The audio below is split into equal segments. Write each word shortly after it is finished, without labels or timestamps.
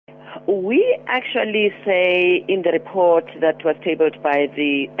We actually say in the report that was tabled by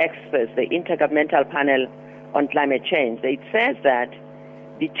the experts, the Intergovernmental Panel on Climate Change, it says that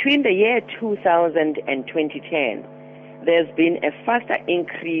between the year 2000 and 2010, there's been a faster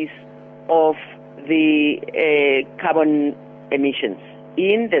increase of the carbon emissions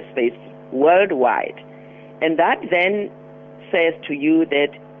in the space worldwide. And that then says to you that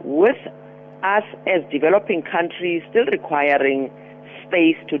with us as developing countries still requiring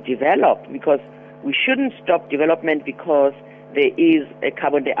space to develop, because we shouldn't stop development because there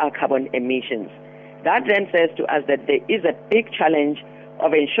are carbon emissions. That then says to us that there is a big challenge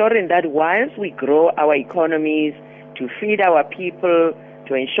of ensuring that whilst we grow our economies to feed our people,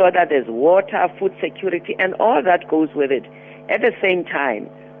 to ensure that there's water, food security, and all that goes with it, at the same time,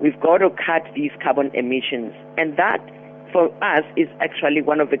 we've got to cut these carbon emissions. And that, for us, is actually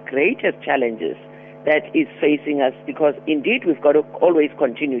one of the greatest challenges that is facing us, because indeed we've got to always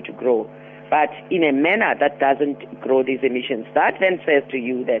continue to grow, but in a manner that doesn't grow these emissions. That then says to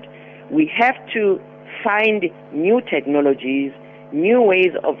you that we have to find new technologies, new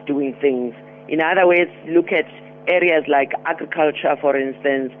ways of doing things. In other words, look at areas like agriculture, for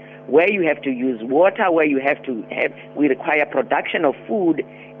instance, where you have to use water, where we require production of food,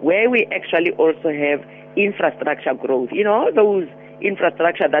 where we actually also have infrastructure growth. You know, those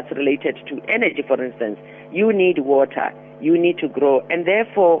infrastructure that's related to energy, for instance. You need water, you need to grow, and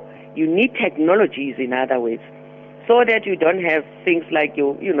therefore you need technologies, in other words, so that you don't have things like the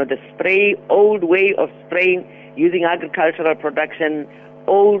old way of spraying using agricultural production,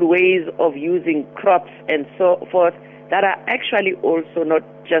 old ways of using crops and so forth that are actually also not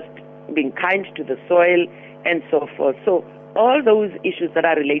just being kind to the soil and so forth. So all those issues that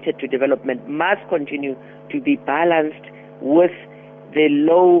are related to development must continue to be balanced with the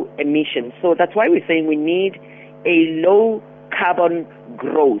low emissions. So that's why we're saying we need a low carbon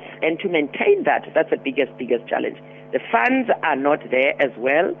growth, and to maintain that, that's the biggest challenge. The funds are not there as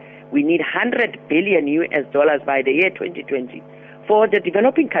well. We need $100 billion by the year 2020 for the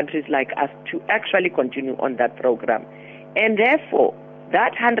developing countries like us to actually continue on that program. And therefore,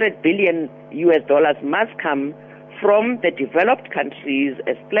 that $100 billion must come from the developed countries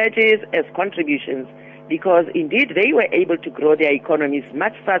as pledges, as contributions, because indeed they were able to grow their economies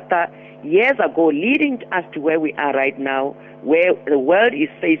much faster years ago, leading us to where we are right now, where the world is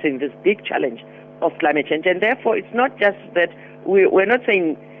facing this big challenge of climate change. And therefore, it's not just that we're not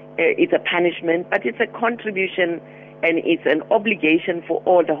saying it's a punishment, but it's a contribution and it's an obligation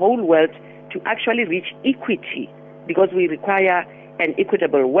for the whole world to actually reach equity, because we require an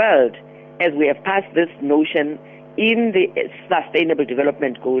equitable world as we have passed this notion in the Sustainable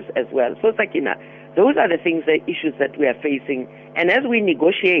Development Goals as well. So, Sakina, those are the things, the issues that we are facing. And as we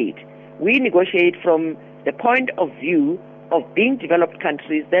negotiate from the point of view of being developed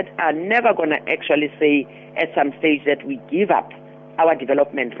countries that are never going to actually say at some stage that we give up our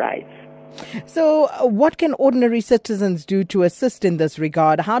development rights. So what can ordinary citizens do to assist in this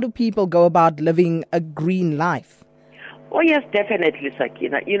regard? How do people go about living a green life? Oh, yes, definitely,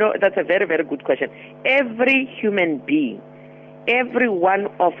 Sakina. That's a very, very good question. Every human being, every one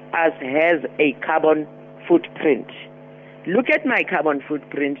of us has a carbon footprint. Look at my carbon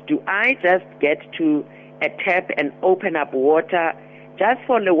footprint. Do I just get to a tap and open up water just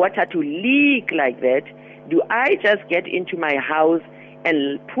for the water to leak like that? Do I just get into my house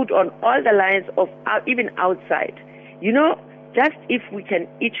and put on all the lines of even outside? Just if we can,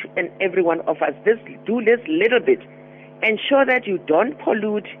 each and every one of us, do this little bit, ensure that you don't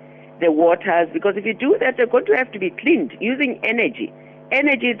pollute the waters, because if you do that, they're going to have to be cleaned using energy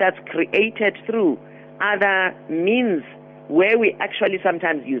that's created through other means, where we actually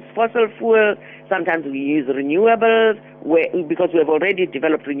sometimes use fossil fuel, sometimes we use renewables, because we have already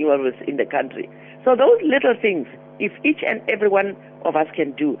developed renewables in the country. So those little things, if each and every one of us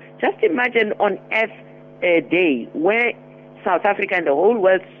can do, just imagine on Earth Day, where South Africa and the whole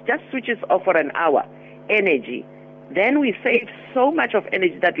world just switches off for an hour energy, then we save so much of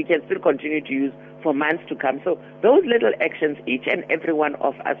energy that we can still continue to use for months to come. So those little actions, each and every one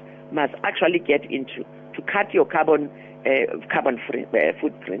of us must actually get into to cut your carbon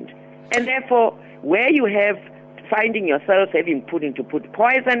footprint. And therefore, where you have finding yourself having to put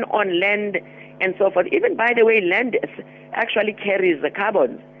poison on land and so forth, even by the way, land actually carries the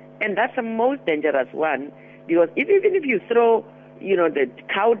carbon, and that's the most dangerous one, because even if you throw the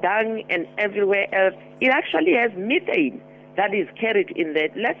cow dung and everywhere else, it actually has methane that is carried in there.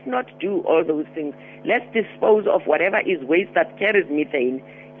 Let's not do all those things. Let's dispose of whatever is waste that carries methane.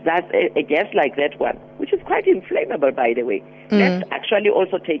 That's a gas like that one, which is quite inflammable, by the way. Let's actually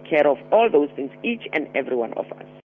also take care of all those things, each and every one of us.